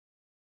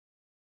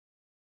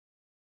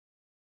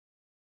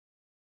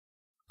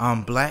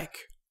I'm black,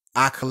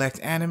 I collect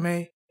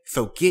anime,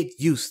 so get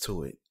used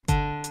to it.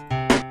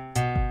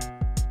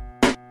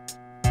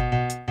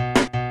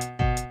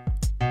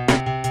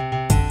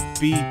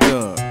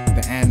 B-Dub,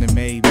 the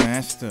anime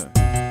master.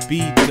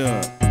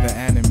 B-Dub, the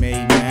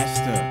anime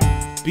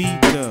master.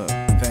 B-Dub,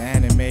 the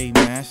anime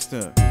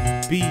master.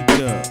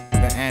 B-Dub,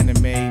 the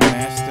anime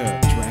master.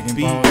 Dragon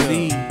Ball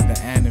Z,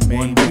 the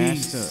anime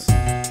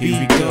master. Here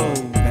we go,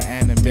 the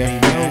anime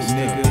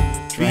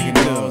master. Dragon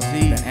Ball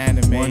Z, the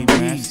anime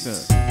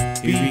master.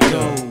 Here we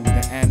go,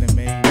 the anime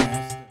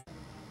master.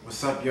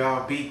 What's up,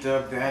 y'all?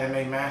 B-Dub, the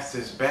anime master,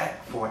 is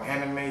back for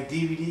anime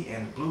DVD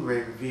and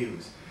Blu-ray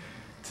reviews.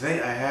 Today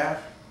I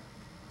have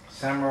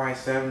Samurai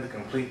 7, the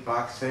complete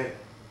box set.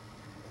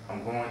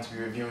 I'm going to be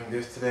reviewing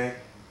this today.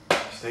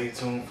 Stay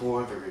tuned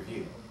for the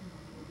review.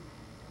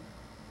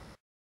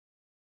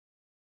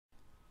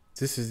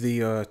 This is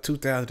the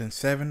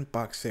 2007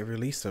 box set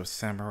release of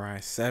Samurai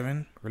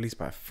 7, released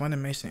by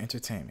Funimation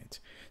Entertainment.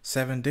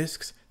 7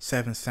 discs,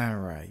 7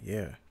 samurai.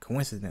 Yeah,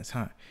 coincidence,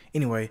 huh?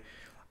 Anyway,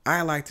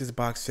 I like this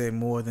box set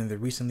more than the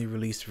recently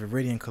released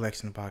Viridian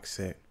Collection box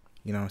set.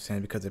 You know what I'm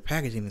saying? Because the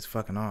packaging is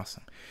fucking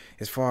awesome.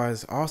 As far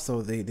as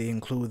also they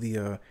include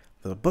the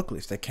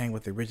booklets that came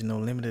with the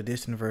original limited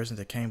edition versions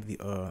that came with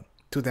the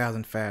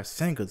 2005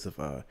 singles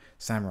of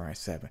Samurai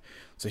 7.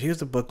 So here's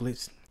the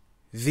booklets.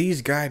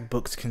 These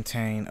guidebooks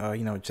contain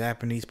you know,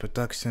 Japanese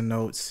production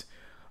notes,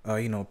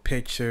 you know,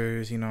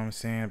 pictures, you know what I'm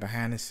saying,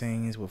 behind the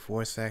scenes with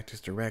voice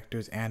actors,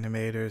 directors,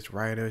 animators,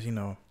 writers, you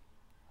know.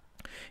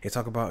 They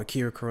talk about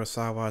Akira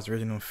Kurosawa's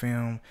original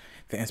film,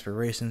 the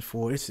inspiration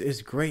for it.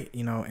 It's great,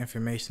 you know,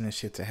 information and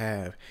shit to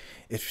have,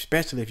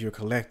 especially if you're a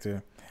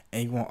collector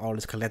and you want all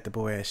this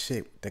collectible ass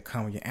shit that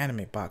come with your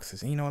anime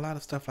boxes. And you know, a lot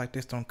of stuff like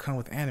this don't come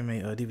with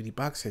anime DVD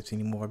box sets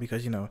anymore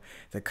because, you know,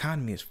 the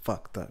economy is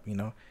fucked up, you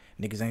know.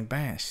 Niggas ain't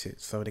buying shit,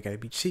 so they gotta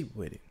be cheap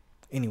with it.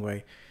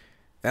 Anyway,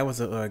 that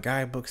was a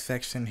guidebook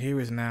section. Here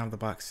is now the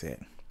box set.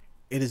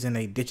 It is in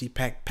a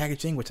digipack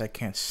packaging, which I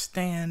can't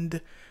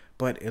stand,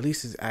 but at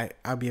least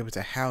I'll be able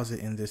to house it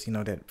in this, you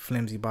know, that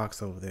flimsy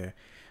box over there.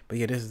 But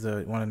yeah, this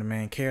is one of the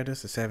main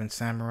characters, the 7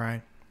 samurai.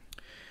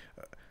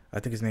 I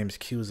think his name is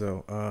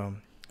Kyuzo.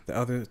 The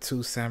other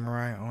 2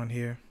 samurai on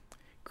here.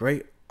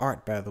 Great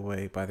art, by the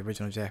way, by the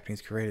original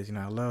Japanese creators. You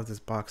know, I love this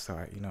box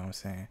art, you know what I'm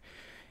saying?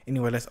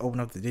 Anyway, let's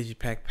open up the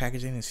digipack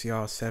packaging and see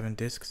all 7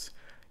 discs.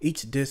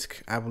 Each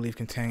disc, I believe,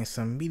 contains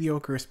some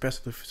mediocre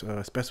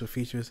special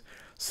features.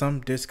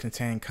 Some discs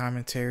contain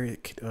commentary.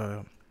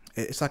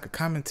 It's like a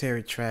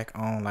commentary track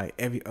on like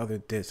every other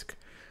disc.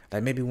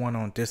 Like maybe one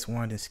on disc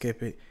 1, then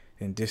skip it.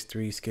 Then disc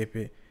 3, skip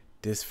it.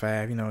 Disc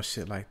 5, you know,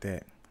 shit like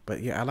that.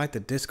 But yeah, I like the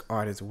disc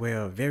art as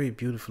well. Very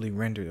beautifully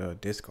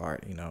rendered disc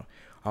art, you know.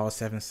 All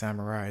 7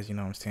 samurais, you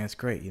know what I'm saying? It's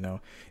great, you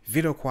know.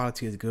 Video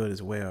quality is good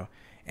as well.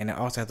 And it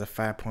also has a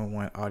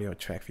 5.1 audio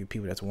track for you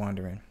people that's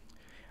wondering.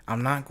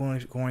 I'm not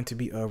going to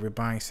be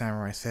rebuying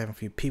Samurai 7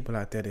 for you people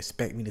out there that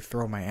expect me to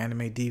throw my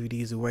anime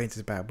DVDs away and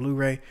just buy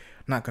Blu-ray. I'm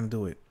not going to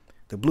do it.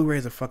 The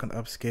Blu-rays are fucking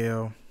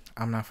upscale.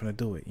 I'm not going to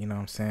do it. You know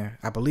what I'm saying?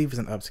 I believe it's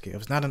an upscale.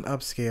 If it's not an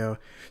upscale,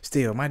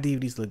 still, my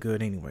DVDs look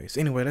good anyway.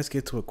 So anyway, let's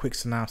get to a quick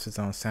synopsis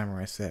on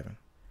Samurai 7.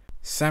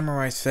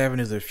 Samurai 7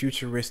 is a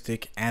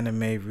futuristic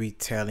anime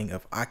retelling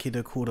of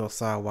Akira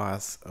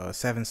Kurosawa's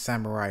 7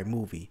 Samurai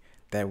movie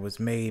that was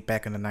made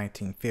back in the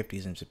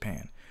 1950s in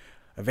Japan.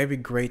 A very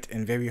great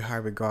and very high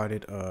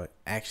regarded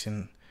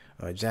action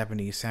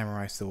Japanese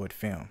samurai sword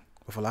film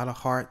with a lot of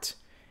heart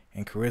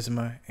and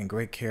charisma and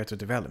great character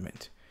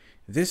development.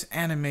 This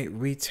anime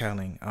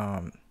retelling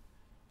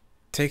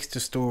takes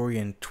the story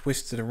and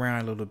twists it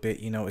around a little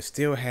bit. You know, it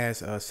still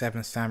has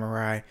 7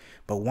 samurai,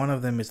 but one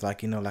of them is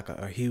like, you know, like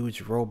a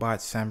huge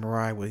robot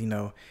samurai where, you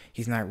know,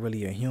 he's not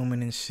really a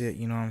human and shit,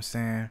 you know what I'm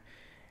saying?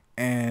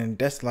 And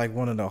that's like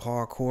one of the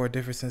hardcore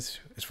differences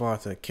as far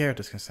as the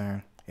character's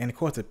concerned. And of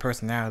course the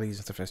personalities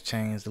and stuff has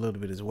changed a little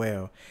bit as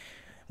well.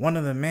 One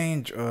of the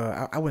main,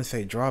 I wouldn't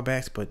say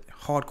drawbacks, but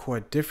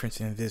hardcore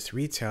difference in this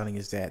retelling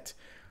is that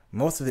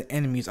most of the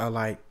enemies are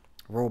like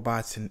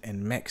robots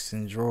and mechs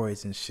and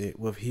droids and shit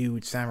with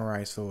huge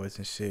samurai swords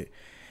and shit.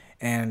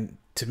 And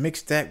to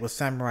mix that with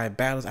samurai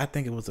battles, I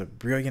think it was a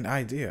brilliant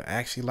idea. I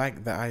actually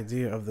like the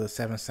idea of the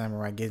 7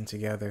 samurai getting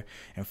together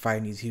and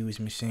fighting these huge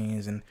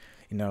machines and,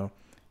 you know,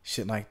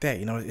 shit like that.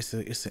 You know, it's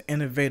an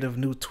innovative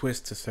new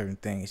twist to certain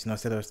things. You know,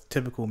 instead of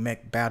typical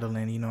mech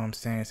battling, you know what I'm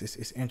saying?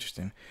 It's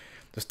interesting.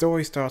 The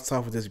story starts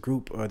off with this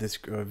group, this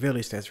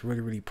village that's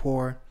really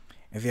poor,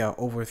 and they are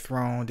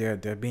overthrown. They're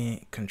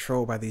being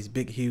controlled by these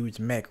big, huge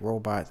mech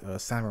robot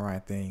samurai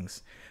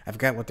things. I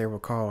forgot what they were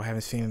called.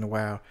 Haven't seen in a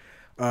while.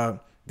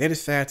 They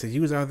decide to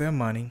use all their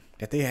money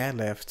that they had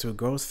left to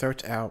go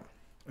search out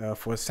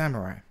for a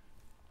samurai.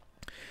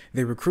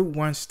 They recruit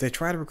they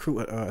try to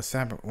recruit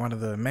one of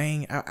the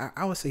main,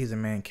 I would say he's a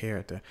main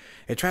character.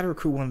 They try to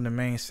recruit one of the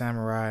main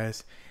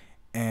samurais,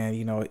 and,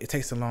 you know, it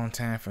takes a long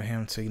time for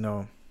him to, you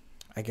know,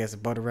 I guess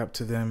butter up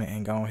to them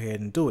and go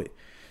ahead and do it.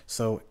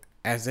 So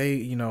as they,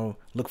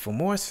 look for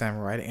more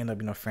samurai, they end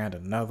up,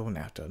 finding another one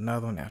after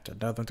another one after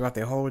another one. Throughout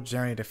their whole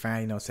journey, they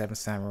find, seven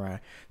samurai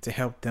to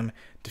help them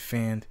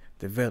defend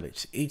the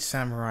village. Each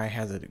samurai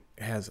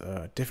has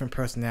different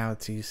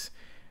personalities.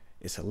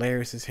 It's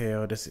hilarious as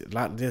hell.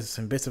 There's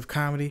some bits of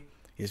comedy.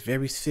 It's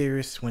very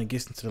serious when it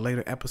gets into the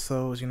later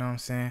episodes, you know what I'm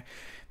saying?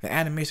 The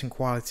animation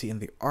quality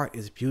and the art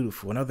is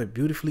beautiful. Another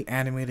beautifully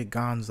animated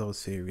Gonzo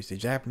series. The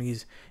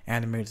Japanese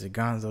animators of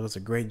Gonzo does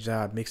a great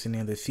job mixing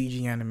in the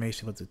CG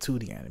animation with the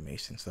 2D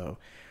animation. So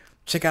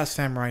check out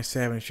Samurai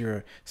 7 if you're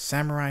a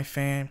samurai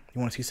fan. You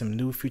want to see some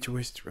new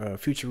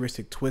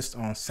futuristic twist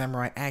on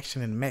samurai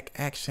action and mech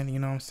action, you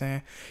know what I'm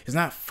saying? It's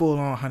not full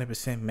on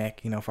 100%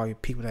 mech, for all you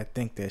people that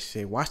think that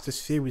shit. Watch the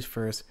series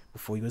first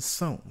before you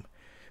assume.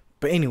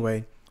 But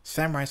anyway,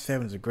 Samurai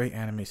 7 is a great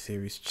anime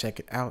series. Check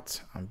it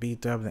out. I'm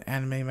B-Dub, the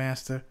Anime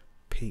Master.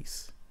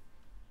 Peace.